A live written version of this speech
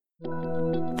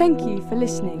Thank you for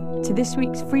listening to this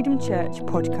week's Freedom Church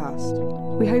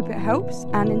podcast. We hope it helps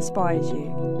and inspires you.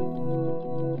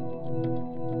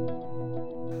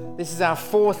 This is our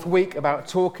fourth week about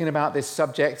talking about this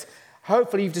subject.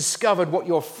 Hopefully you've discovered what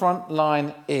your front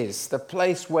line is, the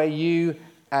place where you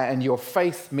and your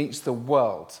faith meets the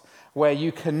world, where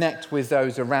you connect with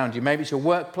those around you. Maybe it's your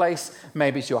workplace,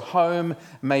 maybe it's your home,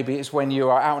 maybe it's when you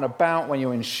are out and about, when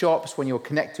you're in shops, when you're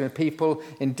connecting with people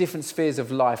in different spheres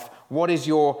of life. What is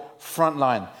your front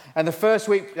line? And the first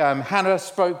week, Hannah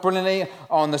spoke brilliantly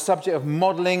on the subject of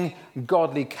modeling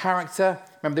godly character.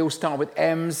 Remember, they all start with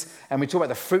M's, and we talk about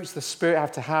the fruits of the Spirit.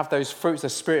 Have to have those fruits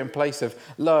of the Spirit in place of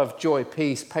love, joy,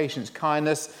 peace, patience,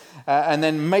 kindness, and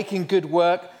then making good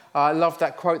work. I love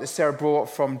that quote that Sarah brought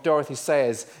from Dorothy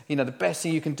Sayers. You know, the best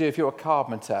thing you can do if you're a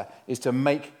carpenter is to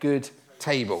make good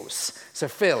tables. So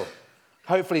Phil,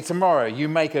 hopefully tomorrow you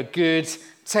make a good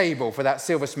table for that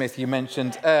silversmith you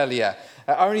mentioned earlier.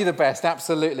 Only the best,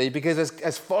 absolutely, because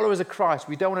as followers of Christ,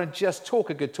 we don't want to just talk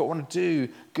a good talk, we want to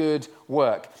do good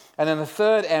work. And then the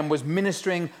third M was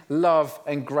ministering love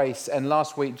and grace. And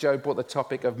last week, Joe brought the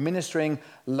topic of ministering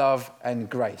love and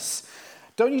grace.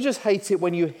 Don't you just hate it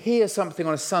when you hear something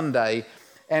on a Sunday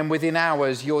and within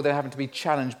hours you're then having to be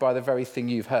challenged by the very thing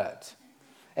you've heard?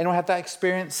 Anyone had that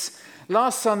experience?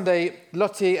 Last Sunday,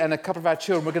 Lottie and a couple of our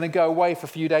children were going to go away for a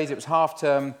few days. It was half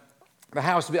term. The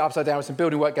house was a bit upside down with some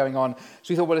building work going on. So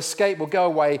we thought, we'll escape, we'll go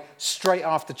away straight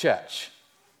after church.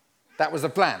 That was the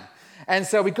plan. And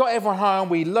so we got everyone home,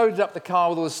 we loaded up the car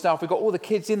with all the stuff, we got all the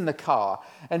kids in the car,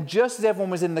 and just as everyone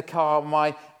was in the car,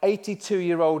 my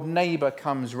 82-year-old neighbour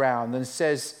comes round and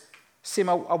says, Sim,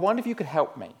 I wonder if you could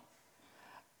help me.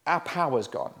 Our power's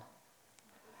gone.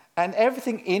 And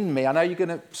everything in me, I know you're going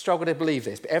to struggle to believe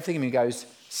this, but everything in me goes,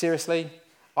 seriously,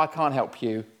 I can't help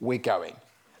you, we're going.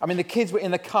 I mean, the kids were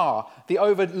in the car, the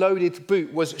overloaded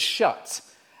boot was shut,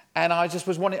 and I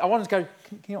wanted to go,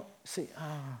 can you not see?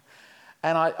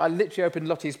 And I literally opened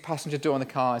Lottie's passenger door in the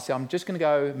car and said, I'm just going to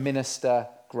go minister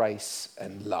grace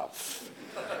and love.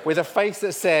 With a face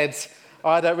that said,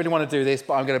 I don't really want to do this,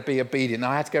 but I'm going to be obedient.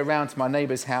 And I had to go round to my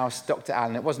neighbour's house, Dr.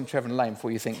 Allen. It wasn't Trevor Lane,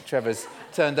 before you think Trevor's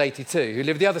turned 82, who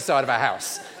lived the other side of our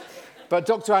house. But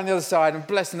Dr. Allen on the other side, and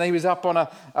bless him, he was up on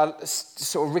a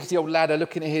sort of rickety old ladder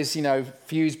looking at his,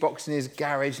 fuse box in his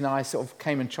garage, and I sort of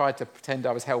came and tried to pretend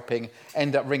I was helping,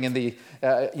 end up ringing the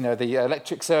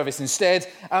electric service instead,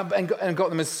 and got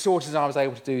them as sorted as I was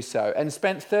able to do so, and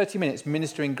spent 30 minutes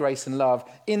ministering grace and love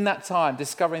in that time,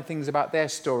 discovering things about their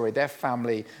story, their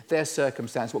family, their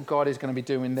circumstance, what God is going to be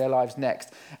doing in their lives next.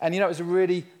 And, it was a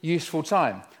really useful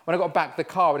time. When I got back, the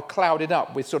car had clouded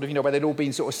up with sort of, where they'd all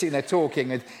been sort of sitting there talking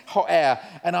with hot air.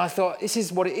 And I thought, this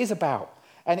is what it is about.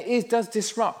 And it does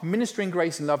disrupt. Ministering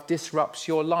grace and love disrupts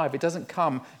your life. It doesn't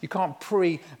come, you can't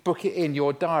pre-book it in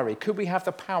your diary. Could we have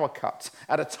the power cut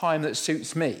at a time that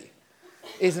suits me?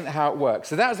 Isn't how it works.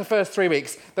 So that was the first 3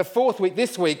 weeks. The fourth week,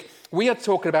 this week, we are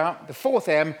talking about the fourth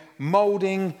M,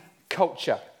 moulding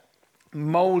culture.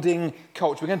 Moulding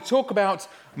culture. We're going to talk about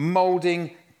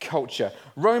moulding culture.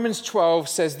 Romans 12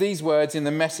 says these words in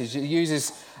the Message. It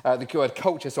uses the word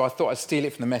culture, so I thought I'd steal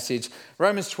it from the Message.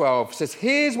 Romans 12 says,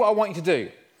 here's what I want you to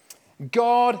do.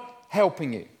 God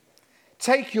helping you.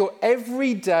 Take your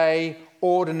everyday,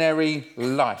 ordinary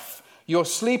life. Your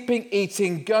sleeping,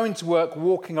 eating, going to work,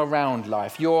 walking around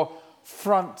life. Your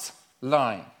front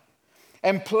line.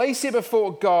 And place it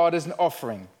before God as an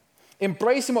offering.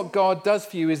 Embracing what God does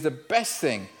for you is the best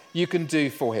thing you can do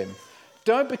for him.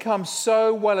 Don't become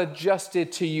so well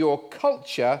adjusted to your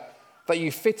culture that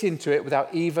you fit into it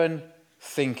without even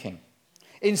thinking.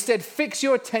 Instead, fix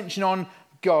your attention on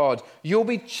God. You'll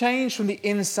be changed from the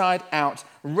inside out.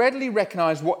 Readily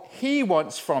recognize what he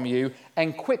wants from you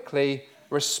and quickly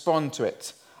respond to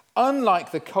it.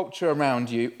 Unlike the culture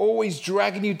around you, always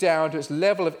dragging you down to its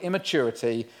level of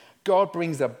immaturity, God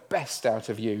brings the best out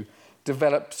of you,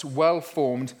 develops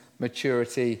well-formed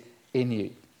maturity in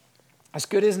you. That's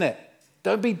good, isn't it?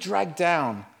 Don't be dragged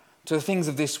down to the things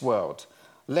of this world.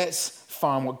 Let's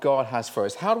find what God has for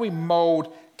us. How do we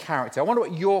mould character? I wonder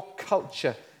what your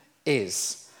culture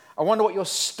is. I wonder what your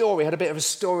story. I had a bit of a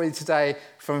story today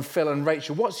from Phil and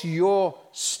Rachel. What's your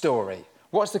story?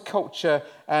 What's the culture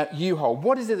you hold?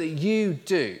 What is it that you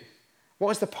do?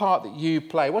 What is the part that you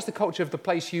play? What's the culture of the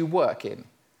place you work in?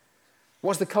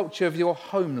 What's the culture of your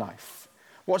home life?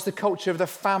 What's the culture of the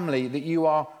family that you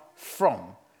are from?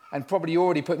 And probably you're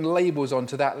already putting labels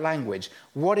onto that language.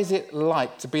 What is it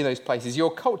like to be in those places? Your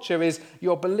culture is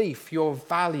your belief, your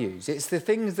values. It's the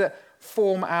things that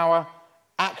form our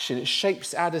action. It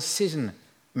shapes our decision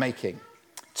making.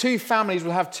 Two families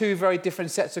will have two very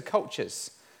different sets of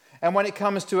cultures. And when it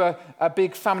comes to a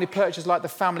big family purchase like the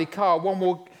family car, one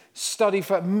will study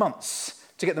for months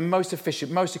to get the most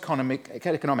efficient, most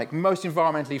economic, most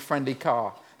environmentally friendly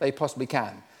car they possibly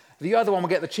can. The other one will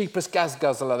get the cheapest gas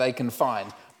guzzler they can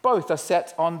find. Both are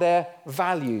set on their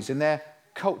values and their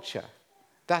culture.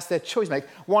 That's their choice make.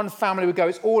 One family would go,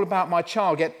 it's all about my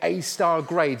child, get A-star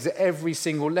grades at every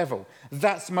single level.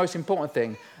 That's the most important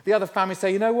thing. The other family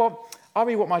say, you know what? I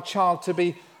really want my child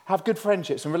to have good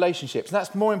friendships and relationships. And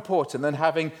that's more important than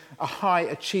having a high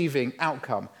achieving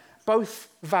outcome. Both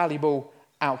valuable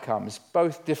outcomes,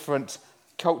 both different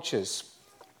cultures.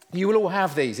 You will all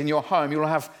have these in your home. You will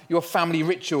have your family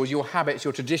rituals, your habits,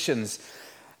 your traditions.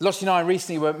 Lottie and I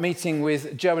recently were meeting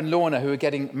with Joe and Lorna, who are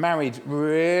getting married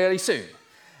really soon.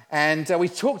 And we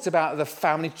talked about the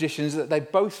family traditions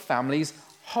that both families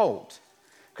hold.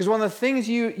 Because one of the things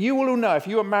you will all know, if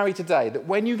you are married today, that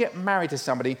when you get married to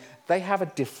somebody, they have a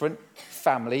different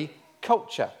family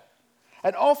culture.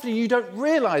 And often you don't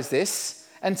realize this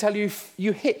until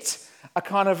you hit a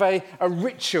kind of a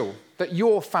ritual that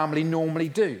your family normally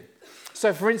do.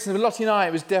 So for instance, with Lottie and I,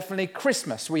 it was definitely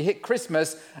Christmas. We hit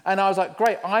Christmas and I was like,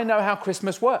 great, I know how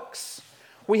Christmas works.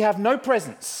 We have no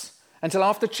presents until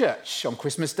after church on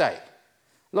Christmas Day.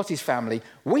 Lottie's family,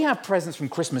 we have presents from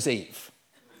Christmas Eve.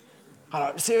 I'm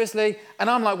like, seriously? And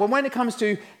I'm like, well, when it comes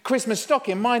to Christmas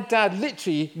stocking, my dad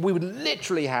we would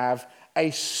literally have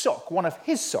a sock, one of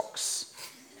his socks.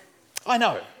 I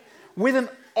know, with an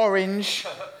orange,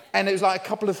 and it was like a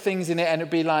couple of things in it, and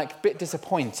it'd be like a bit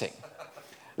disappointing.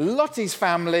 Lottie's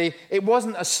family, it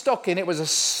wasn't a stocking, it was a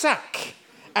sack,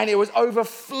 and it was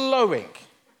overflowing.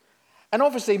 And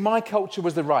obviously, my culture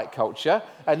was the right culture,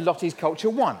 and Lottie's culture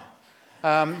won.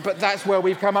 But that's where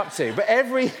we've come up to. But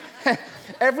every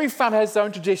family has its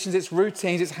own traditions, its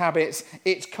routines, its habits,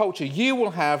 its culture. You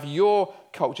will have your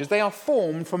cultures. They are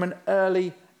formed from an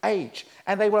early age,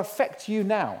 and they will affect you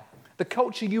now. The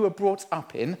culture you were brought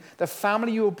up in, the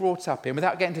family you were brought up in,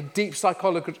 without getting into deep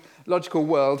psychological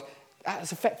world,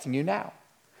 that's affecting you now.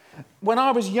 When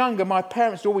I was younger, my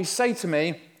parents would always say to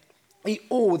me, eat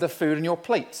all the food on your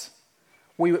plate.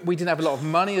 We didn't have a lot of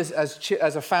money as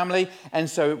a family, and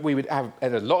so we would have,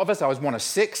 and a lot of us, I was one of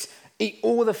 6, eat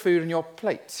all the food on your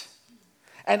plate.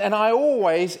 And I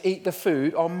always eat the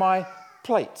food on my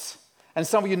plate. And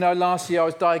some of you know last year I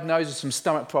was diagnosed with some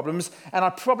stomach problems, and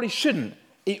I probably shouldn't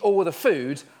eat all the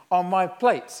food on my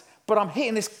plate. But I'm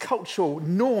hitting this cultural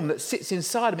norm that sits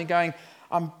inside of me going,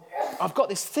 I've got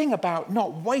this thing about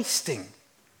not wasting.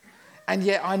 And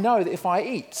yet I know that if I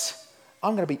eat,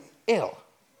 I'm going to be ill.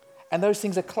 And those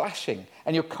things are clashing,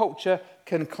 and your culture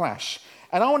can clash.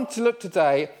 And I want to look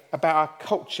today about our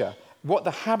culture, what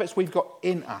the habits we've got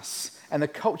in us, and the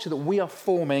culture that we are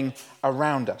forming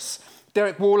around us.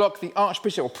 Derek Warlock, the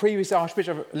Archbishop, or previous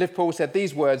Archbishop of Liverpool, said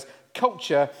these words,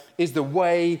 culture is the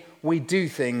way we do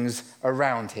things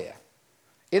around here.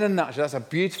 In a nutshell, that's a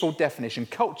beautiful definition.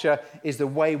 Culture is the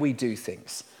way we do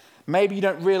things. Maybe you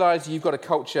don't realize you've got a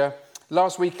culture.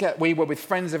 Last week, we were with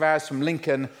friends of ours from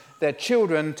Lincoln. Their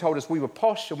children told us we were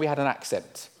posh and we had an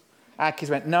accent. Our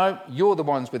kids went, no, you're the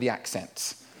ones with the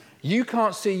accents. You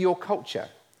can't see your culture,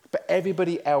 but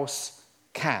everybody else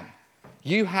can.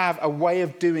 You have a way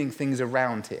of doing things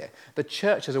around here. The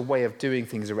church has a way of doing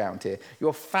things around here.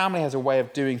 Your family has a way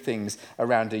of doing things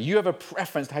around here. You have a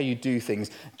preference to how you do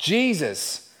things.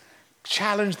 Jesus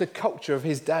challenged the culture of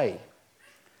his day.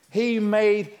 He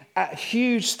made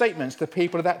huge statements to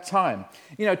people at that time.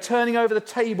 You know, turning over the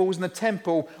tables in the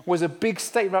temple was a big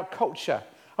statement about culture.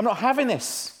 I'm not having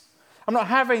this. I'm not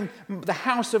having the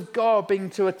house of God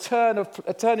being to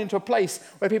turn into a place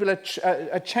where people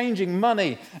are changing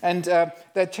money, and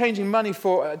they're changing money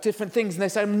for different things. And they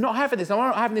say, I'm not having this. I'm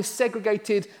not having this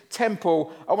segregated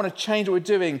temple. I want to change what we're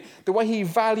doing. The way he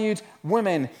valued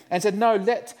women and said, no,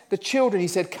 let the children, he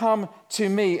said, come to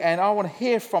me and I want to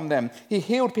hear from them. He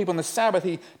healed people on the Sabbath.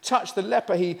 He touched the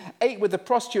leper. He ate with the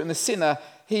prostitute and the sinner.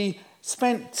 He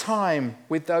spent time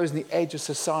with those on the edge of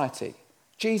society.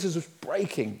 Jesus was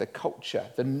breaking the culture,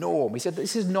 the norm. He said,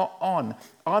 this is not on.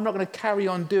 I'm not going to carry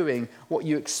on doing what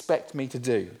you expect me to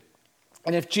do.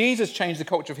 And if Jesus changed the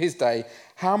culture of his day,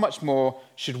 how much more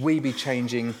should we be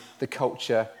changing the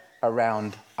culture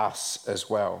around us as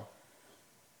well?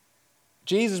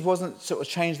 Jesus wasn't sort of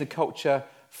changing the culture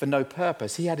for no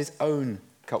purpose. He had his own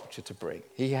culture to bring.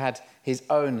 He had his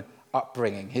own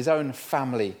upbringing, his own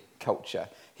family culture.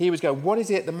 He was going, what is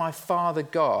it that my Father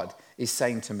God is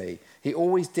saying to me? He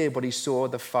always did what he saw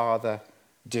the Father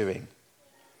doing.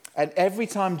 And every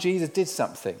time Jesus did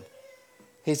something,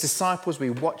 his disciples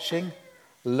were watching,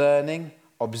 learning,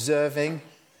 observing,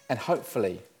 and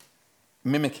hopefully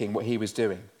mimicking what he was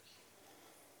doing.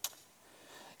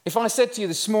 If I said to you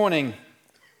this morning,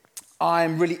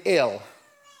 I'm really ill,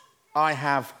 I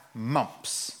have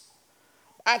mumps.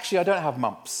 Actually, I don't have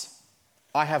mumps.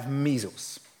 I have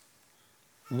measles.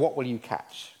 What will you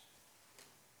catch?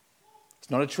 It's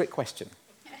not a trick question.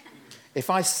 If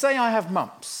I say I have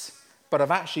mumps, but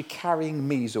I'm actually carrying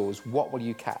measles, what will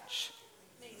you catch?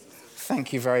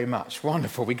 Thank you very much.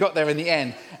 Wonderful. We got there in the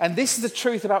end. And this is the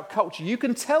truth about culture. You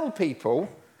can tell people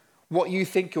what you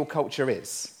think your culture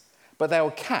is, but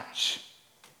they'll catch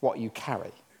what you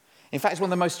carry. In fact, it's one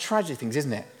of the most tragic things,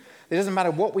 isn't it? It doesn't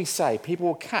matter what we say, people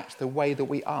will catch the way that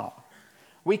we are.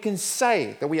 We can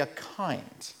say that we are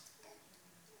kind,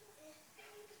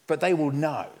 but they will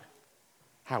know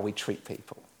how we treat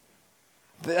people.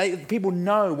 People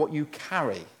know what you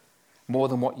carry more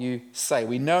than what you say.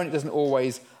 We know it doesn't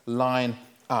always line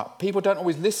up. People don't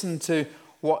always listen to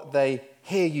what they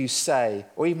hear you say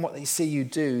or even what they see you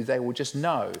do. They will just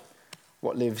know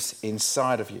what lives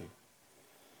inside of you.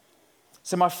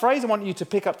 So my phrase I want you to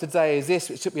pick up today is this,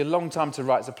 which took me a long time to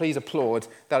write, so please applaud.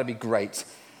 That'd be great.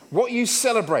 What you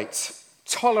celebrate,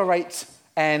 tolerate,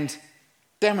 and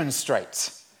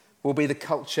demonstrate will be the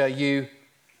culture you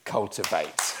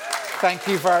cultivate. Thank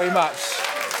you very much.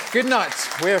 Good night.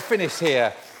 We're finished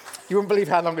here. You wouldn't believe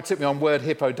how long it took me on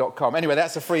wordhippo.com. Anyway,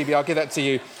 that's a freebie. I'll give that to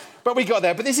you. But we got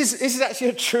there. But this is actually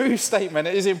a true statement.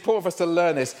 It is important for us to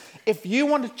learn this. If you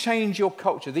want to change your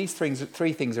culture, these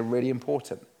three things are really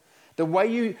important. The way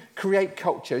you create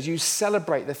culture is you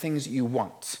celebrate the things that you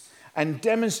want and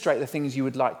demonstrate the things you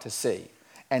would like to see,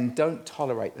 and don't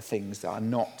tolerate the things that are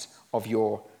not of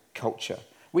your culture.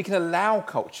 We can allow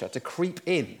culture to creep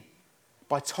in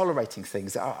by tolerating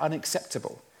things that are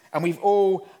unacceptable. And we've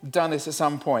all done this at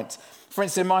some point. For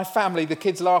instance, in my family, the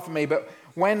kids laugh at me, but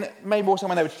maybe also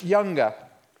when they were younger,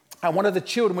 and one of the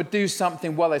children would do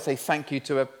something well, they'd say thank you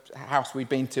to a house we'd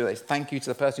been to, they'd say thank you to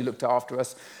the person who looked after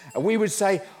us, and we would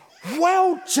say,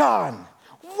 well done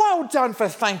for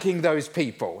thanking those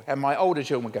people. And my older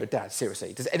children would go, Dad,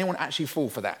 seriously, does anyone actually fall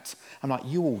for that? I'm like,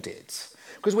 you all did.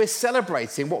 Because we're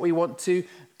celebrating what we want to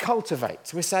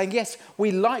cultivate. We're saying, yes,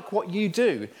 we like what you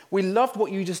do. We loved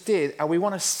what you just did, and we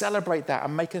want to celebrate that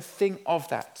and make a thing of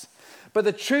that. But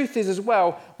the truth is as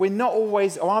well, I'm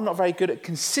not very good at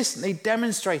consistently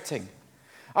demonstrating.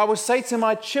 I will say to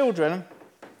my children,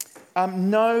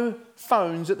 no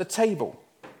phones at the table.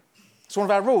 It's one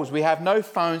of our rules. We have no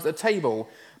phones at the table.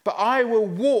 But I will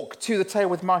walk to the table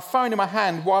with my phone in my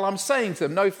hand while I'm saying to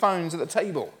them, no phones at the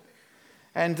table.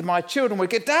 And my children would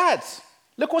get, Dad,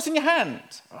 look what's in your hand.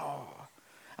 Oh.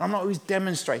 And I'm not always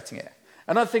demonstrating it.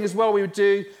 Another thing as well we would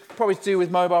do, probably to do with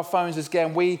mobile phones, is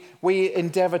again, we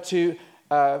endeavour to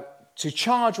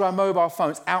charge our mobile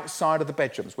phones outside of the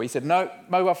bedrooms. We said, no,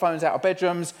 mobile phones out of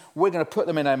bedrooms. We're going to put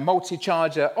them in a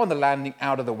multi-charger on the landing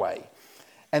out of the way.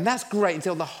 And that's great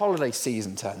until the holiday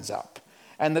season turns up.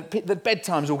 And the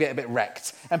bedtimes all get a bit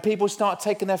wrecked. And people start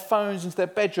taking their phones into their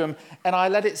bedroom, and I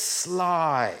let it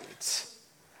slide.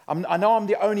 I know I'm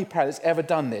the only parent that's ever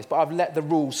done this, but I've let the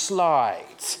rule slide.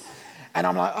 And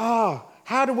I'm like,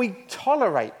 how do we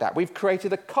tolerate that? We've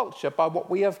created a culture by what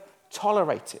we have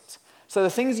tolerated. So the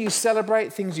things you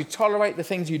celebrate, things you tolerate, the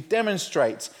things you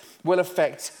demonstrate will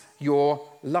affect your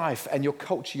life and your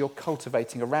culture you're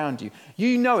cultivating around you.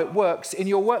 You know it works in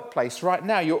your workplace right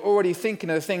now. You're already thinking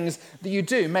of the things that you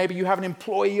do. Maybe you have an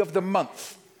employee of the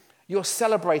month. You're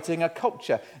celebrating a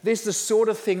culture. This is the sort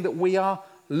of thing that we are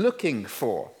looking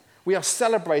for. We are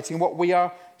celebrating what we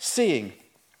are seeing.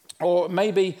 Or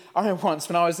maybe, I remember once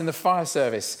when I was in the fire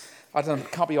service, I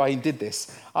can't believe I even did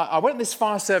this. I went on this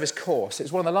fire service course. It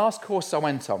was one of the last courses I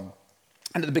went on.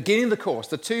 And at the beginning of the course,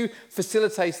 the two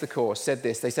facilitators of the course said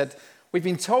this. They said, we've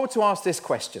been told to ask this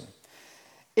question.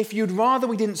 If you'd rather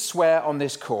we didn't swear on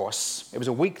this course, it was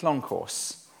a week-long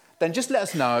course, then just let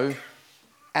us know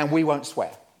and we won't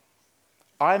swear.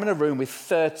 I'm in a room with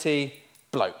 30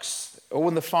 blokes, all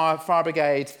in the fire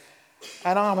brigade,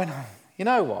 and I went, you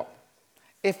know what?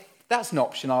 If that's an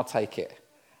option, I'll take it.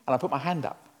 And I put my hand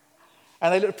up.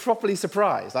 And they looked properly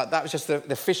surprised. Like that was just the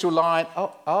official line.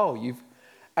 You've...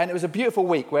 And it was a beautiful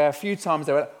week where a few times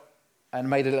they went and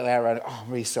made a little error. And, I'm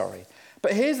really sorry.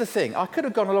 But here's the thing. I could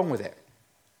have gone along with it.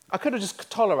 I could have just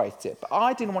tolerated it. But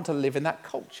I didn't want to live in that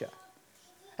culture.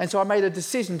 And so I made a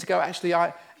decision to go,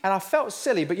 and I felt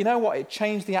silly. But you know what? It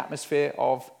changed the atmosphere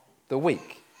of the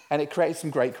week. And it created some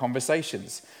great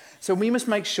conversations. So we must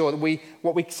make sure that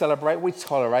what we celebrate, we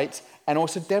tolerate, and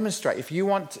also demonstrate. If you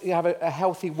want to have a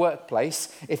healthy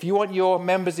workplace, if you want your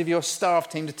members of your staff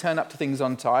team to turn up to things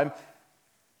on time,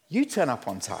 you turn up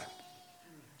on time.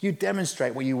 You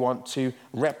demonstrate what you want to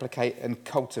replicate and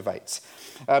cultivate.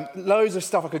 Loads of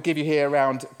stuff I could give you here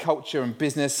around culture and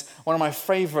business. One of my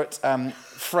favourite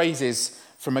phrases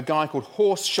from a guy called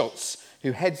Horst Schultz,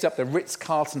 who heads up the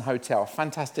Ritz-Carlton Hotel, a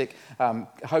fantastic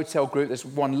hotel group that's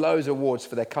won loads of awards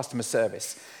for their customer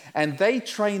service. And they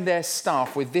train their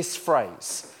staff with this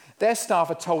phrase. Their staff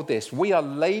are told this: we are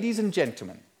ladies and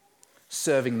gentlemen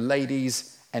serving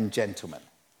ladies and gentlemen.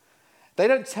 They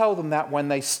don't tell them that when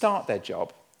they start their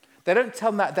job. They don't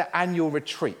tell them that at their annual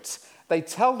retreat. They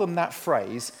tell them that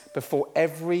phrase before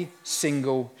every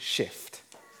single shift.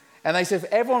 And they say, for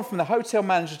everyone from the hotel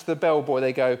manager to the bellboy,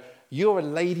 they go, you're a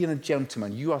lady and a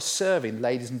gentleman. You are serving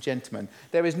ladies and gentlemen.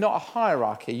 There is not a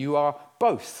hierarchy. You are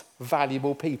both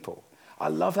valuable people. I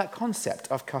love that concept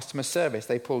of customer service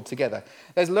they pulled together.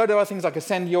 There's a load of other things I could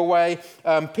send your way.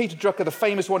 Peter Drucker, the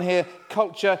famous one here,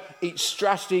 culture eats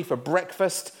strategy for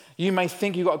breakfast. You may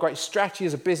think you've got a great strategy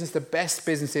as a business. The best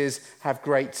businesses have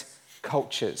great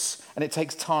cultures, and it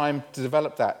takes time to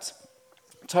develop that.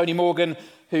 Tony Morgan,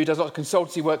 who does lots of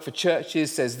consultancy work for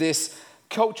churches, says this: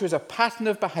 culture is a pattern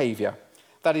of behaviour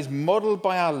that is modelled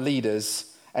by our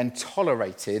leaders and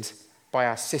tolerated by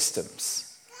our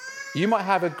systems. You might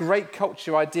have a great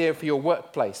culture idea for your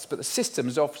workplace, but the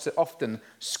systems often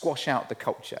squash out the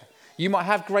culture. You might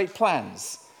have great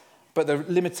plans, but the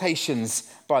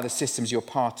limitations by the systems you're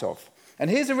part of. And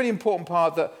here's a really important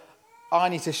part that I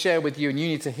need to share with you and you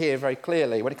need to hear very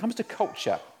clearly. When it comes to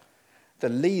culture, the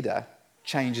leader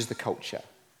changes the culture.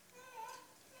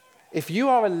 If you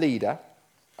are a leader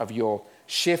of your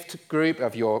shift group,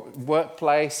 of your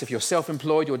workplace, if you're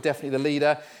self-employed, you're definitely the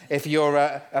leader. If you're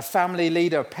a family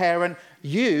leader, a parent,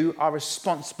 you are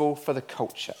responsible for the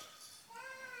culture.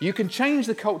 You can change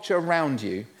the culture around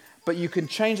you, but you can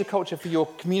change the culture for your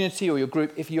community or your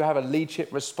group if you have a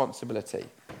leadership responsibility.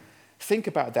 Think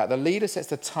about that. The leader sets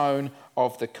the tone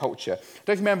of the culture.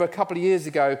 Don't you remember a couple of years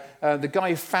ago, the guy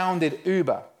who founded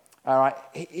Uber, all right,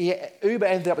 Uber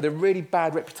ended up with a really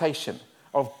bad reputation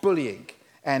of bullying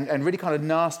and really kind of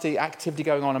nasty activity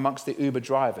going on amongst the Uber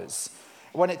drivers.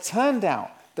 When it turned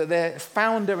out that their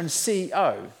founder and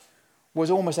CEO was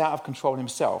almost out of control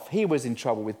himself. He was in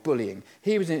trouble with bullying.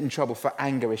 He was in trouble for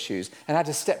anger issues and had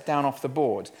to step down off the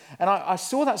board. And I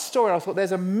saw that story and I thought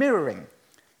there's a mirroring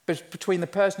between the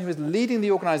person who is leading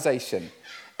the organisation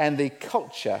and the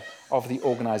culture of the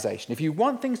organisation. If you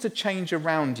want things to change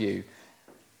around you,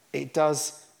 it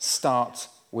does start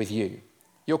with you.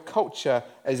 Your culture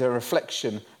is a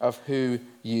reflection of who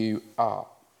you are.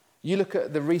 You look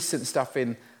at the recent stuff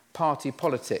in party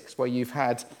politics where you've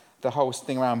had the whole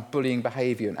thing around bullying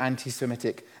behaviour and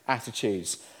anti-Semitic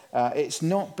attitudes. It's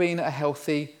not been a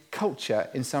healthy culture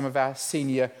in some of our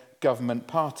senior government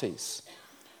parties.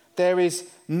 There is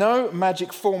no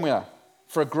magic formula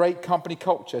for a great company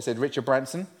culture, said Richard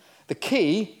Branson. The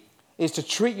key is to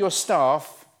treat your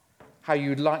staff how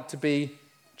you'd like to be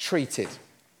treated.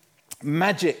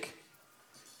 Magic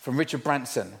from Richard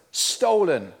Branson,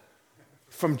 stolen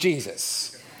from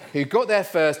Jesus, who got there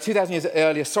first 2,000 years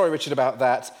earlier. Sorry, Richard, about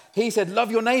that. He said,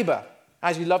 love your neighbour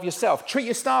as you love yourself. Treat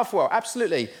your staff well,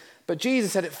 absolutely. But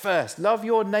Jesus said it first. Love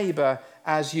your neighbour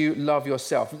as you love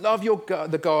yourself. Love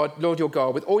Lord your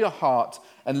God with all your heart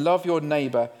and love your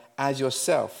neighbour as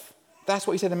yourself. That's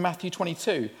what he said in Matthew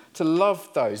 22, to love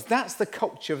those. That's the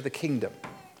culture of the kingdom.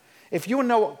 If you want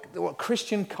to know what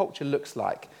Christian culture looks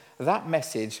like, that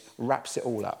message wraps it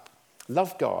all up.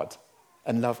 Love God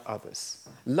and love others.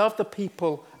 Love the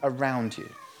people around you.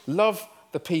 Love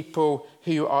the people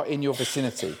who are in your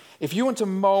vicinity. If you want to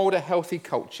mould a healthy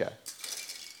culture,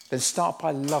 then start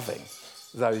by loving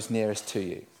those nearest to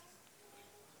you.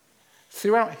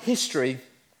 Throughout history,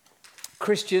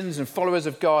 Christians and followers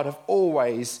of God have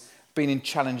always been in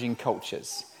challenging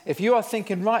cultures. If you are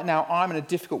thinking right now, I'm in a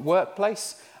difficult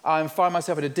workplace, I find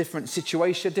myself in a difficult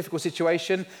situation.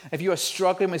 If you are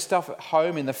struggling with stuff at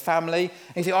home, in the family,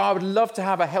 and you think, I would love to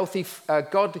have a healthy,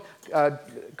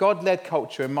 God-led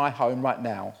culture in my home right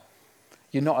now,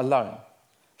 you're not alone.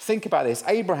 Think about this.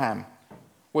 Abraham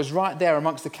was right there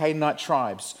amongst the Canaanite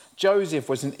tribes. Joseph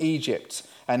was in Egypt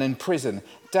and in prison.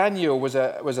 Daniel was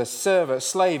a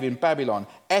slave in Babylon.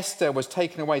 Esther was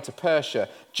taken away to Persia.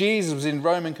 Jesus was in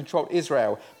Roman-controlled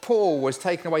Israel. Paul was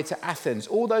taken away to Athens.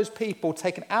 All those people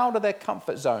taken out of their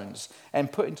comfort zones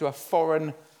and put into a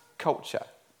foreign culture.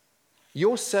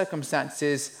 Your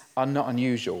circumstances are not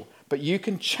unusual, but you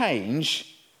can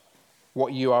change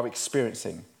what you are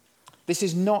experiencing. This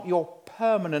is not your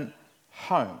permanent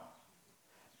home,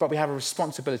 but we have a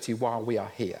responsibility while we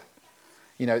are here.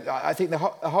 You know, I think the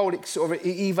whole sort of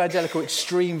evangelical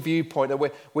extreme viewpoint that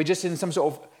we're just in some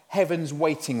sort of heaven's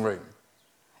waiting room.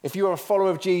 If you are a follower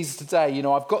of Jesus today, you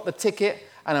know, I've got the ticket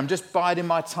and I'm just biding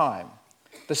my time.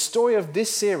 The story of this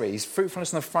series,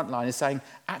 Fruitfulness on the Front Line, is saying,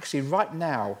 actually, right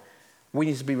now, we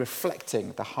need to be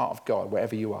reflecting the heart of God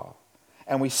wherever you are.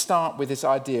 And we start with this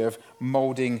idea of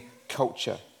moulding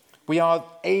culture. We are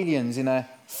aliens in a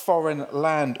foreign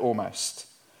land almost.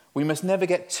 We must never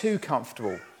get too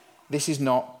comfortable. This is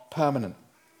not permanent.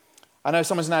 I know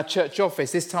someone's in our church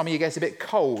office. This time of year gets a bit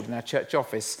cold in our church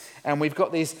office. And we've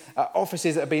got these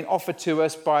offices that have been offered to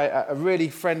us by a really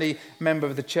friendly member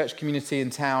of the church community in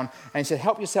town. And he said,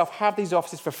 help yourself, have these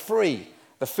offices for free.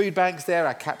 The food bank's there,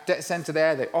 our Cap Debt Centre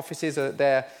there, the offices are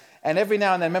there. And every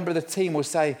now and then a member of the team will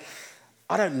say,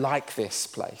 I don't like this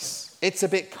place. It's a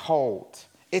bit cold.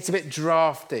 It's a bit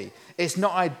drafty. It's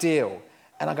not ideal.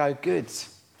 And I go, good.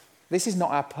 This is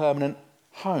not our permanent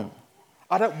home.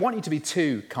 I don't want you to be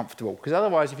too comfortable, because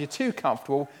otherwise, if you're too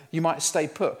comfortable, you might stay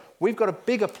put. We've got a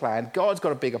bigger plan. God's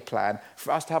got a bigger plan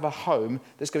for us to have a home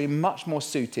that's going to be much more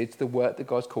suited to the work that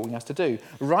God's calling us to do.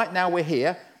 Right now, we're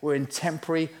here. We're in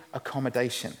temporary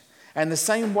accommodation. And the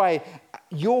same way,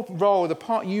 your role, the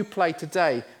part you play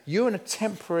today, you're in a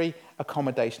temporary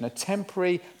accommodation, a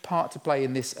temporary part to play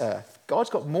in this earth. God's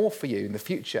got more for you in the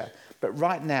future. But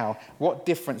right now, what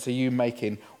difference are you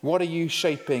making? What are you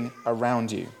shaping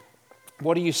around you?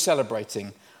 What are you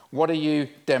celebrating? What are you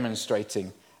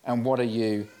demonstrating? And what are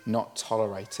you not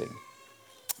tolerating?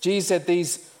 Jesus said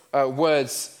these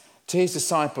words to his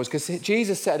disciples because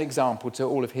Jesus set an example to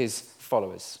all of his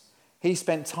followers. He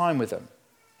spent time with them.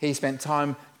 He spent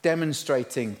time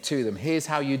demonstrating to them, here's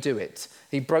how you do it.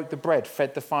 He broke the bread,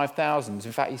 fed the 5,000.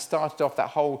 In fact, he started off that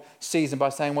whole season by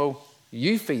saying, well,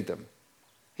 you feed them.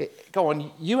 Go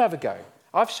on, you have a go.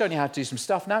 I've shown you how to do some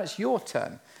stuff. Now it's your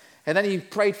turn. And then he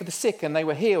prayed for the sick and they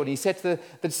were healed. He said to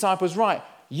the disciples, right,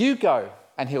 you go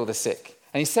and heal the sick.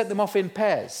 And he sent them off in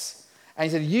pairs. And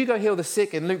he said, you go heal the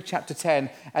sick in Luke chapter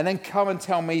 10 and then come and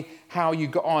tell me how you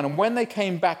got on. And when they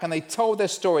came back and they told their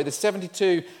story, the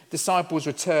 72 disciples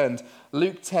returned.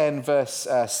 Luke 10 verse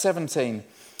 17.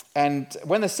 And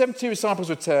when the 72 disciples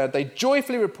returned, they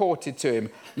joyfully reported to him,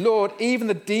 Lord, even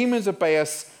the demons obey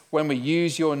us when we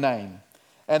use your name.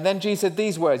 And then Jesus said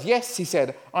these words, yes, he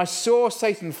said, I saw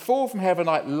Satan fall from heaven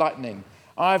like lightning.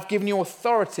 I have given you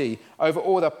authority over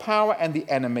all the power and the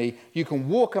enemy. You can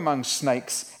walk among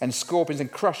snakes and scorpions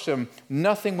and crush them.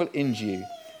 Nothing will injure you.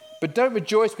 But don't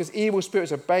rejoice because evil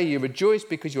spirits obey you. Rejoice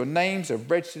because your names are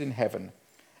registered in heaven.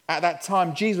 At that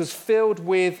time, Jesus was filled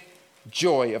with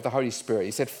joy of the Holy Spirit.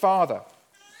 He said, Father,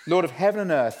 Lord of heaven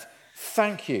and earth,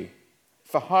 thank you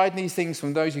for hiding these things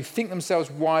from those who think themselves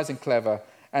wise and clever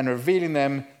and revealing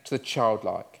them to the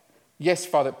childlike. Yes,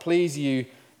 Father, it pleases you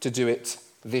to do it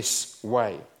this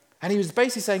way. And he was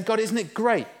basically saying, God, isn't it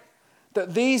great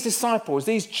that these disciples,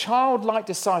 these childlike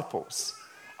disciples,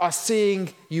 are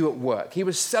seeing you at work? He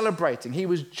was celebrating. He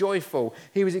was joyful.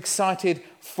 He was excited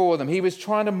for them. He was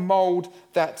trying to mold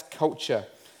that culture.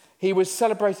 He was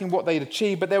celebrating what they'd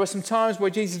achieved, but there were some times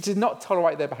where Jesus did not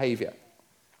tolerate their behavior.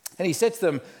 And he said to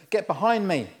them, get behind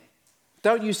me.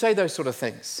 Don't you say those sort of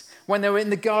things. When they were in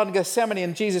the Garden of Gethsemane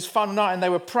and Jesus' final night and they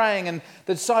were praying and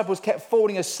the disciples kept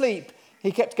falling asleep,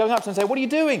 he kept going up to them and saying, what are you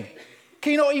doing?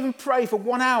 Can you not even pray for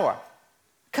 1 hour?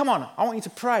 Come on, I want you to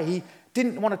pray. He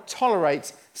didn't want to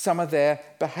tolerate some of their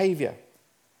behavior.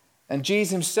 And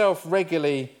Jesus himself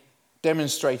regularly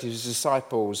demonstrated his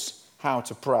disciples how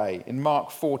to pray. In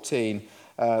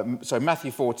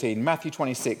Matthew 14, Matthew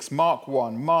 26, Mark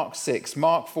 1, Mark 6,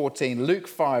 Mark 14, Luke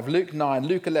 5, Luke 9,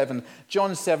 Luke 11,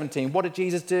 John 17. What did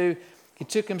Jesus do? He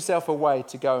took himself away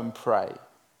to go and pray.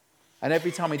 And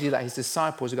every time he did that, his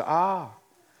disciples would go,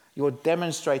 you're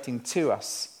demonstrating to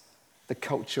us the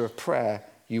culture of prayer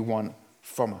you want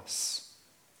from us.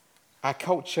 Our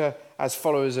culture as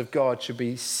followers of God should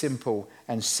be simple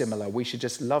and similar. We should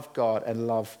just love God and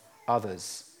love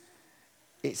others.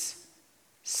 It's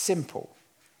simple,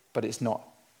 but it's not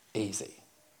easy.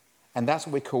 And that's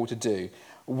what we're called to do.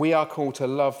 We are called to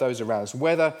love those around us.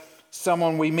 Whether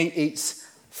someone we meet eats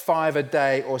 5 a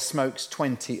day or smokes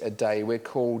 20 a day, we're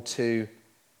called to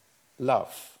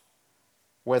love.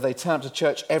 Whether they turn up to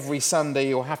church every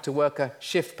Sunday or have to work a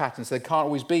shift pattern so they can't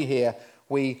always be here,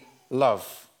 we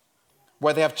love.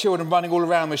 Whether they have children running all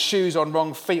around with shoes on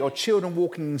wrong feet or children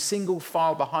walking in single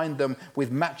file behind them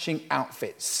with matching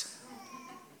outfits.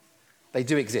 They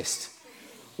do exist.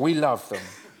 We love them.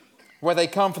 Whether they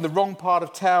come from the wrong part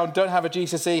of town, don't have a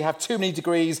GCSE, have too many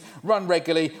degrees, run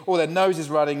regularly, or their nose is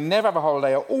running, never have a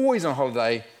holiday, or always on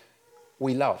holiday,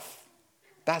 we love.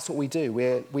 That's what we do.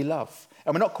 We love.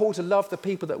 And we're not called to love the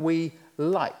people that we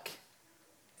like.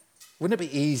 Wouldn't it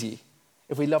be easy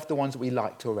if we loved the ones that we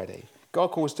liked already?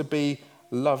 God calls us to be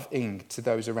loving to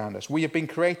those around us. We have been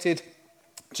created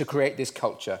to create this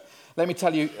culture. Let me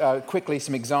tell you quickly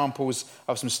some examples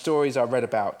of some stories I read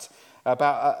about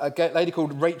a lady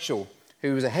called Rachel,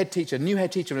 who was a new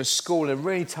head teacher in a school in a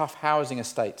really tough housing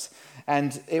estate.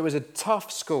 And it was a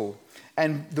tough school.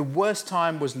 And the worst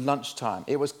time was lunchtime.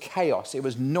 It was chaos. It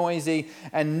was noisy.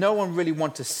 And no one really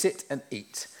wanted to sit and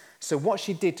eat. So what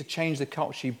she did to change the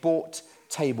culture, she bought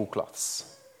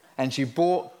tablecloths. And she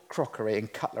bought crockery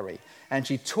and cutlery. And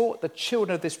she taught the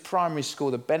children of this primary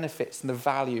school the benefits and the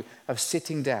value of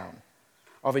sitting down,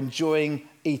 of enjoying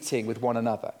eating with one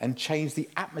another, and changed the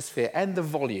atmosphere and the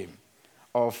volume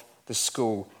of the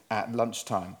school at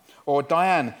lunchtime. Or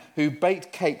Diane, who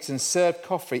baked cakes and served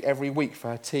coffee every week for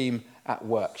her team at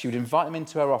work. She would invite them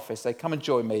into her office. They'd come and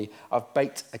join me. I've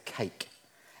baked a cake.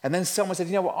 And then someone said,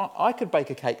 you know what, I could bake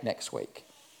a cake next week.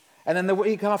 And then the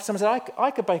week after, someone said,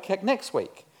 I could bake a cake next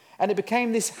week. And it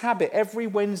became this habit every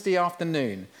Wednesday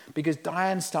afternoon because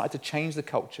Diane started to change the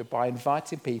culture by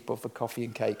inviting people for coffee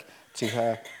and cake to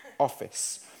her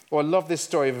office. Or I love this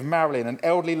story of Marilyn, an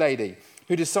elderly lady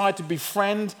who decided to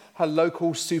befriend her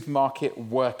local supermarket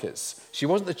workers. She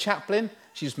wasn't the chaplain,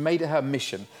 she just made it her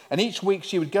mission. And each week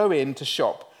she would go in to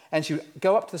shop and she would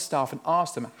go up to the staff and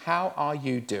ask them, how are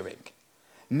you doing?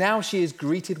 Now she is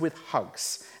greeted with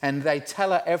hugs and they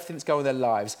tell her everything that's going on in their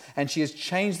lives, and she has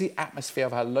changed the atmosphere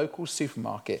of her local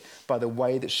supermarket by the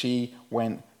way that she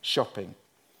went shopping.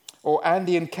 Or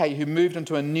Andy and Kate, who moved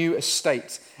onto a new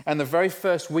estate, and the very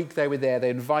first week they were there, they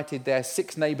invited their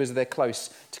 6 neighbours of their close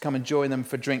to come and join them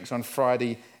for drinks on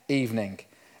Friday evening.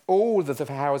 All of the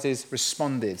houses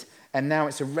responded, and now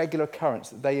it's a regular occurrence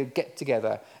that they get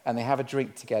together and they have a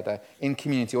drink together in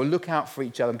community, or look out for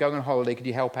each other. I'm going on holiday, could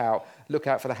you help out? Look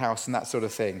out for the house and that sort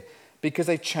of thing. Because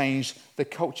they changed the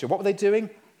culture. What were they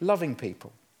doing? Loving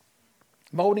people.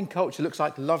 Moulding culture looks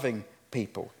like loving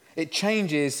people. It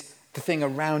changes the thing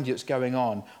around you that's going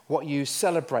on, what you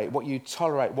celebrate, what you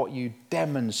tolerate, what you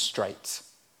demonstrate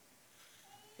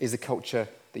is the culture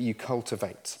that you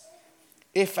cultivate.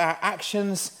 If our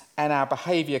actions and our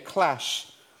behaviour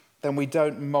clash, then we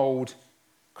don't mould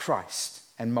Christ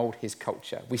and mould his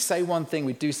culture. We say one thing,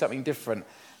 we do something different.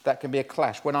 That can be a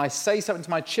clash. When I say something to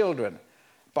my children,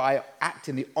 but I act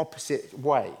in the opposite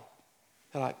way,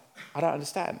 they're like, I don't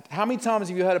understand. How many times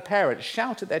have you heard a parent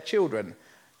shout at their children,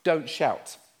 don't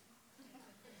shout?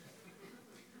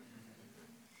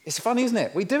 It's funny, isn't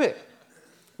it? We do it.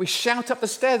 We shout up the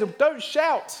stairs, don't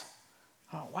shout.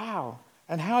 Oh, wow.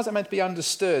 And how is that meant to be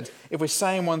understood if we're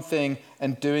saying one thing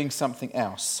and doing something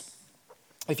else?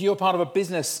 If you're part of a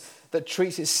business that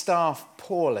treats its staff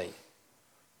poorly,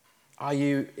 are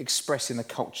you expressing the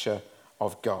culture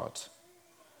of God?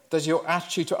 Does your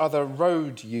attitude to other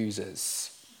road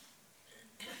users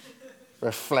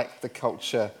reflect the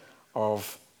culture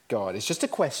of God? It's just a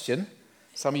question.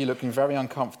 Some of you looking very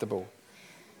uncomfortable.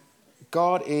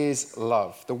 God is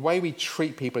love. The way we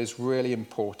treat people is really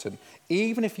important.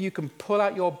 Even if you can pull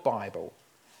out your Bible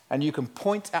and you can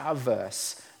point out a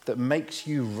verse that makes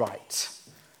you right,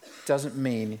 doesn't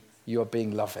mean you're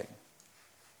being loving.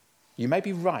 You may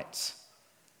be right,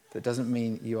 but it doesn't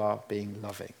mean you are being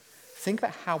loving. Think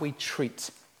about how we treat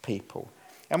people.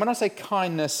 And when I say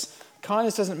kindness,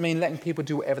 kindness doesn't mean letting people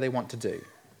do whatever they want to do.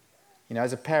 You know,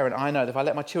 as a parent, I know that if I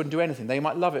let my children do anything, they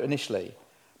might love it initially,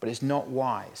 but it's not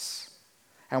wise.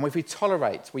 And if we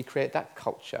tolerate, we create that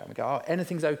culture. We go, oh,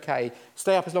 anything's okay.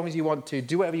 Stay up as long as you want to.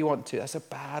 Do whatever you want to. That's a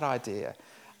bad idea.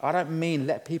 I don't mean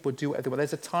let people do whatever they want.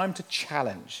 There's a time to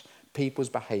challenge people's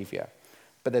behaviour,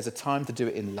 but there's a time to do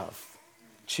it in love.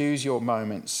 Choose your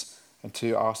moments and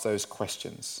to ask those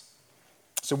questions.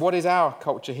 So what is our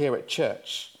culture here at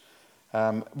church?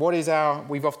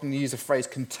 We've often used the phrase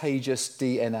contagious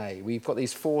DNA. We've got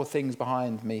these 4 things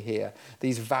behind me here,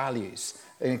 these values: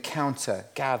 encounter,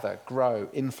 gather, grow,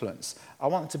 influence. I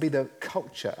want it to be the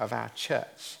culture of our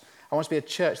church. I want it to be a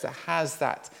church that has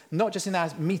that, not just in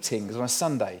our meetings on a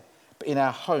Sunday, but in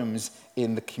our homes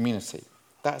in the community.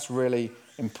 That's really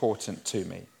important to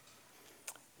me.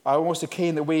 I'm also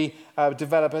keen that we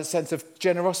develop a sense of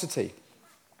generosity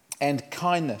and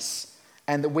kindness,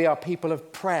 and that we are people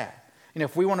of prayer. You know,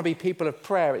 if we want to be people of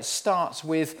prayer, it starts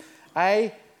with,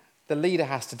 the leader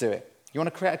has to do it. You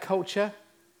want to create a culture?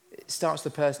 It starts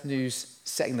with the person who's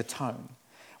setting the tone.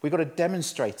 We've got to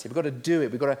demonstrate it. We've got to do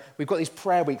it. We've got these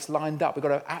prayer weeks lined up. We've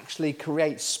got to actually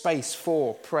create space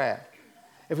for prayer.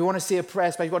 If we want to see a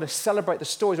prayer space, we've got to celebrate the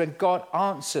stories when God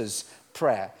answers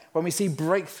prayer, when we see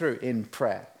breakthrough in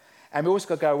prayer. And we also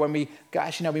got to go when we go,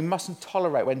 actually, no, we mustn't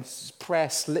tolerate when prayer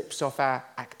slips off our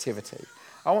activity.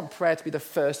 I want prayer to be the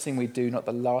first thing we do, not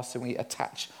the last thing we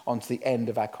attach onto the end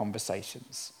of our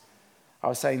conversations. I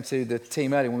was saying to the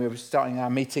team earlier when we were starting our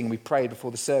meeting, we prayed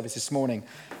before the service this morning,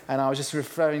 and I was just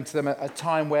referring to them at a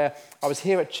time where I was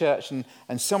here at church and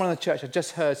someone in the church had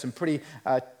just heard some pretty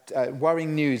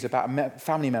worrying news about a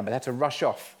family member. They had to rush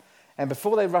off. And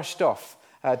before they rushed off,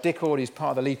 Dick Audie, who's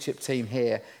part of the leadership team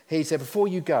here, he said, before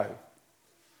you go,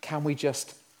 can we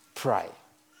just pray?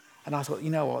 And I thought, you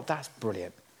know what, that's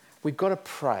brilliant. We've got to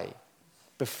pray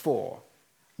before,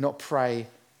 not pray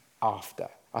after.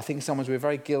 I think sometimes we're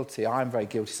very guilty, I'm very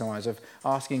guilty sometimes, of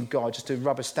asking God just to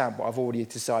rubber stamp what I've already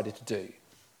decided to do.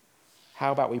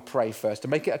 How about we pray first, to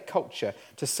make it a culture,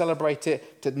 to celebrate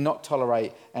it, to not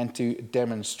tolerate, and to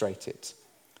demonstrate it.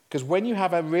 Because when you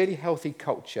have a really healthy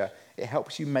culture, it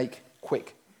helps you make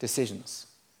quick decisions.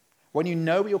 When you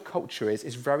know what your culture is,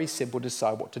 it's very simple to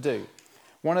decide what to do.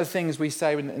 One of the things we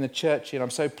say in the church, and I'm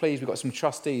so pleased we've got some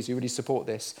trustees who really support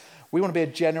this, we want to be a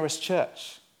generous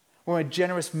church. We're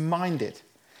generous-minded.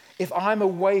 If I'm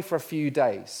away for a few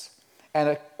days and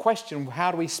a question,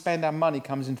 how do we spend our money,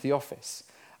 comes into the office,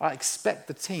 I expect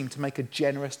the team to make a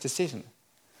generous decision.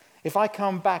 If I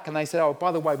come back and they say, oh,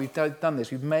 by the way, we've done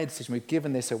this, we've made a decision, we've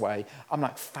given this away, I'm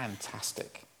like,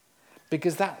 fantastic.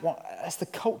 Because that's the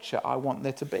culture I want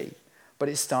there to be. But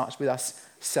it starts with us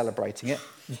celebrating it,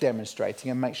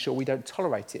 demonstrating, and make sure we don't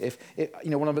tolerate it.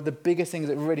 One of the biggest things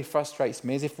that really frustrates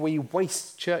me is if we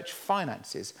waste church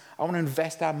finances. I want to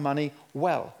invest our money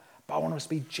well, but I want us to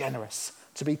be generous,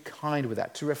 to be kind with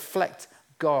that, to reflect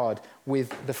God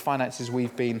with the finances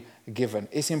we've been given.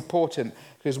 It's important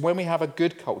because when we have a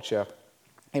good culture,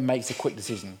 it makes a quick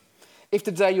decision. If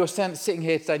today you're sitting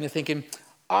here today and you're thinking,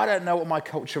 I don't know what my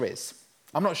culture is,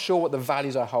 I'm not sure what the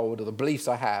values I hold or the beliefs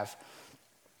I have,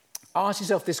 ask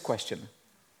yourself this question.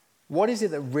 What is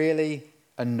it that really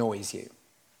annoys you?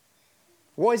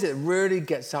 What is it that really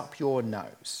gets up your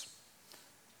nose?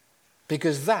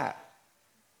 Because that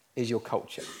is your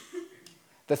culture.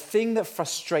 The thing that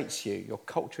frustrates you, your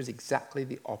culture is exactly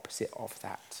the opposite of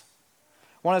that.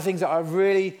 One of the things that I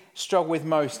really struggle with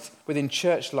most within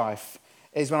church life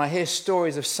is when I hear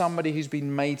stories of somebody who's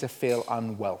been made to feel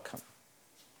unwelcome.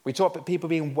 We talk about people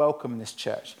being welcome in this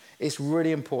church. It's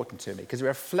really important to me because it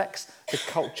reflects the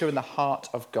culture and the heart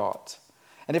of God.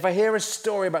 And if I hear a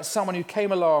story about someone who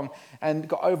came along and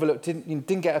got overlooked,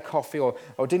 didn't get a coffee or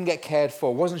didn't get cared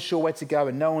for, wasn't sure where to go,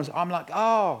 and I'm like,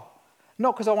 oh,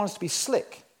 not because I want us to be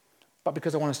slick, but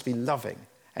because I want us to be loving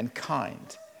and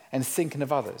kind and thinking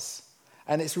of others.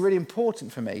 And it's really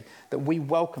important for me that we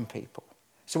welcome people.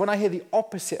 So when I hear the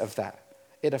opposite of that,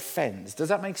 it offends. Does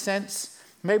that make sense?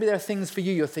 Maybe there are things for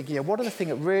you you're thinking, what are the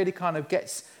things that really kind of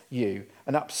gets you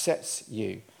and upsets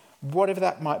you? Whatever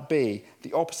that might be,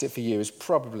 the opposite for you is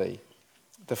probably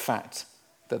the fact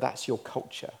that that's your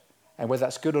culture. And whether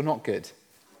that's good or not good,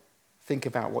 think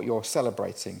about what you're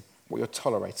celebrating, what you're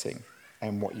tolerating,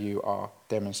 and what you are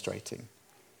demonstrating.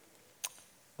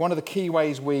 One of the key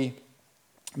ways we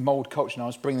mould culture, and I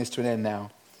was bringing this to an end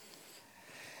now,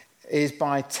 is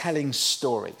by telling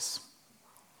stories.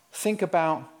 Think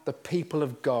about the people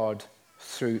of God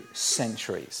through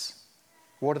centuries.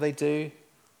 What do?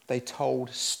 They told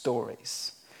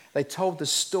stories. They told the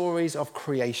stories of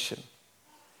creation.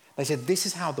 They said, this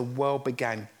is how the world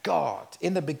began. God,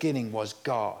 in the beginning was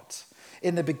God.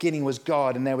 In the beginning was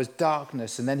God, and there was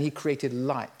darkness, and then he created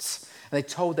light. And they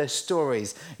told their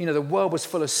stories. The world was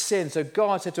full of sin, so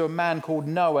God said to a man called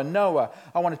Noah,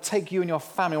 I want to take you and your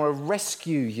family, I want to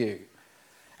rescue you.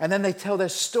 And then they tell their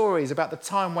stories about the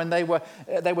time when they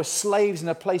were slaves in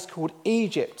a place called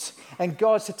Egypt. And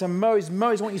God said to Moses,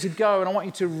 I want you to go and I want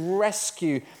you to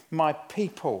rescue my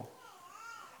people.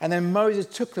 And then Moses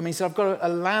took them and he said, I've got a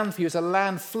land for you. It's a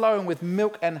land flowing with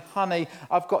milk and honey.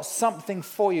 I've got something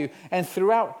for you. And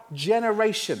throughout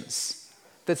generations,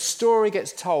 the story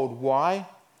gets told. Why?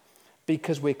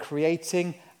 Because we're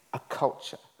creating a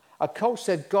culture. A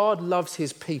culture that God loves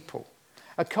his people.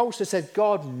 A culture said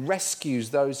God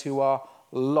rescues those who are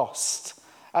lost.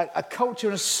 A culture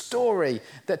and a story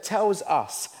that tells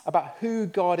us about who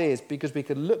God is because we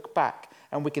can look back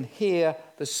and we can hear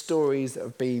the stories that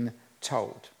have been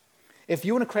told. If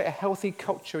you want to create a healthy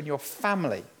culture in your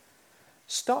family,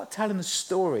 start telling the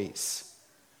stories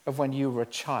of when you were a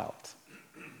child.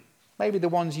 Maybe the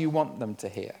ones you want them to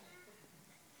hear.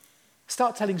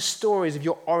 Start telling stories of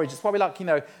your origins. That's why we like,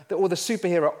 all the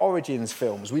superhero origins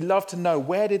films. We love to know,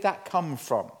 where did that come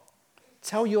from?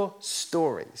 Tell your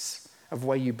stories of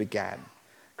where you began.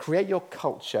 Create your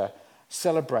culture.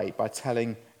 Celebrate by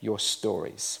telling your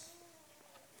stories.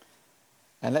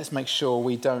 And let's make sure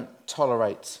we don't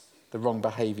tolerate the wrong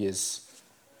behaviours.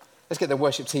 Let's get the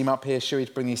worship team up here, shall we,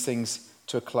 to bring these things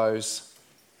to a close.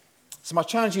 So my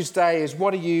challenge to you today is,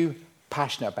 what are you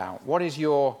passionate about? What is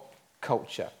your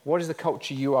culture? What is the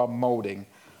culture you are molding?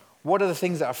 What are the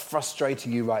things that are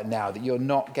frustrating you right now that you're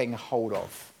not getting a hold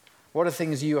of? What are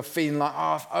things you are feeling like,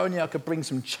 if only I could bring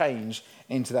some change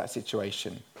into that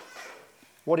situation?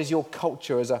 What is your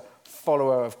culture as a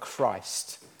follower of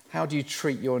Christ? How do you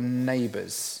treat your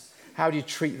neighbours? How do you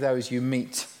treat those you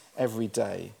meet every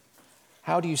day?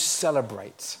 How do you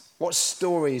celebrate? What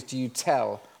stories do you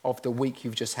tell of the week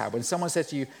you've just had? When someone says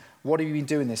to you, what have you been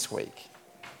doing this week?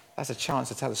 That's a chance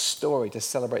to tell a story, to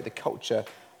celebrate the culture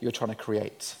you're trying to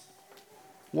create.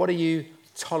 What are you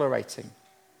tolerating?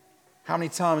 How many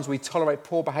times we tolerate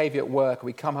poor behaviour at work and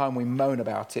we come home and we moan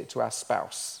about it to our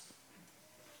spouse?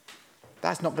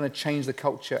 That's not going to change the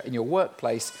culture in your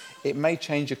workplace. It may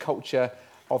change the culture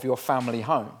of your family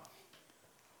home.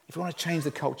 If you want to change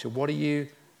the culture, what are you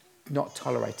not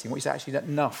tolerating? What you say, actually,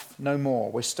 enough, no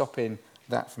more. We're stopping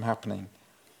that from happening.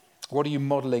 What are you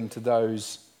modelling to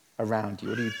those around you?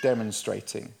 What are you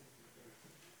demonstrating?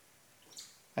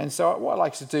 And so what I'd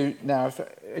like to do now, if I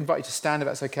invite you to stand if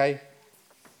that's okay.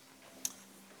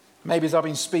 Maybe as I've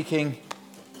been speaking,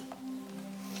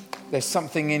 there's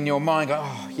something in your mind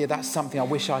going, that's something I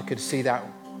wish I could see that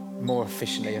more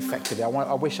efficiently, effectively.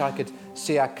 I wish I could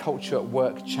see our culture at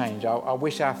work change. I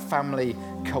wish our family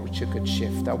culture could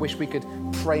shift. I wish we could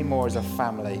pray more as a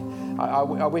family. I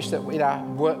wish that in our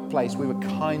workplace we were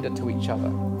kinder to each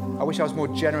other. I wish I was more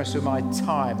generous with my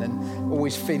time than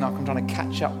always feeling like I'm trying to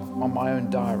catch up on my own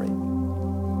diary.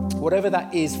 Whatever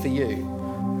that is for you,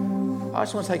 I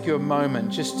just want to take you a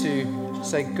moment just to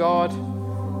say, God,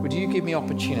 would you give me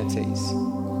opportunities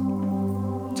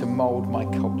to mould my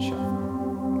culture?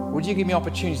 Would you give me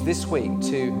opportunities this week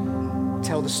to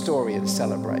tell the story and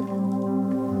celebrate?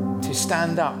 To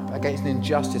stand up against an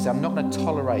injustice. I'm not going to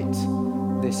tolerate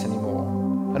this anymore.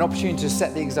 An opportunity to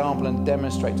set the example and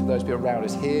demonstrate to those people around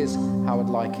us, here's how I'd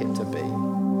like it to be.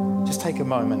 Just take a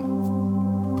moment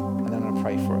and then I'm going to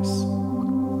pray for us.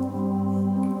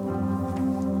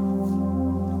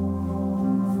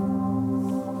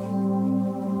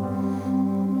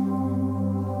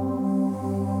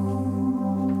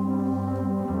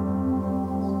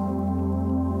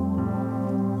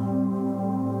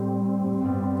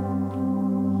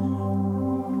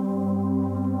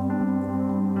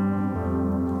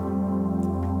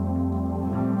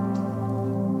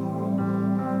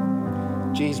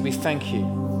 Jesus, we thank you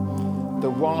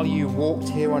that while you walked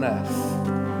here on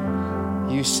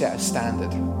earth, you set a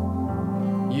standard.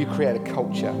 You create a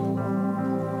culture.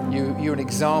 You're an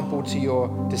example to your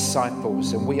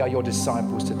disciples, and we are your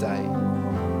disciples today.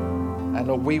 And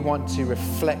Lord, we want to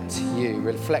reflect you,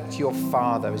 reflect your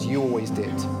Father as you always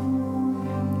did.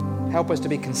 Help us to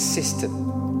be consistent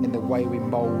in the way we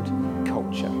mould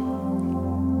culture.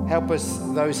 Help us,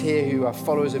 those here who are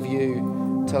followers of you,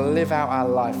 to live out our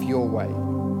life your way,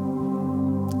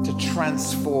 to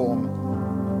transform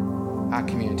our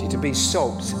community, to be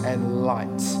salt and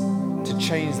light, to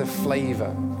change the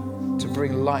flavour, to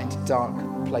bring light to dark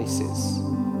places.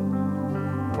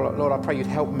 Lord, I pray you'd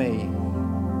help me,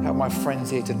 help my friends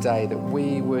here today, that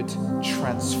we would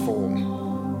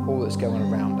transform all that's going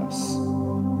around us,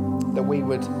 that we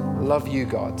would love you,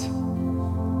 God,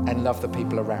 and love the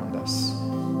people around us,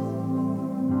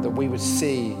 that we would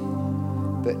see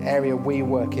the area we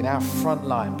work in, our front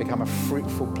line, become a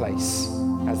fruitful place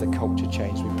as the culture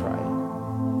change, we pray.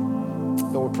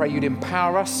 Lord, we pray you'd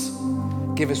empower us,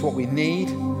 give us what we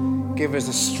need, give us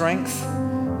the strength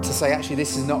to say, actually,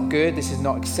 this is not good, this is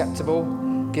not acceptable.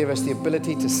 Give us the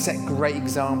ability to set great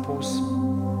examples.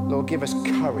 Lord, give us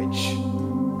courage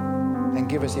and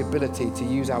give us the ability to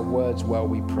use our words well,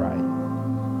 we pray.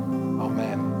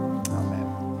 Amen.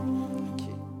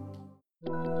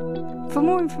 For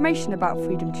more information about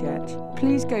Freedom Church,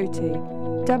 please go to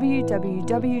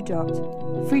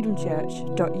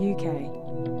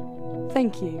www.freedomchurch.uk.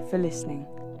 Thank you for listening.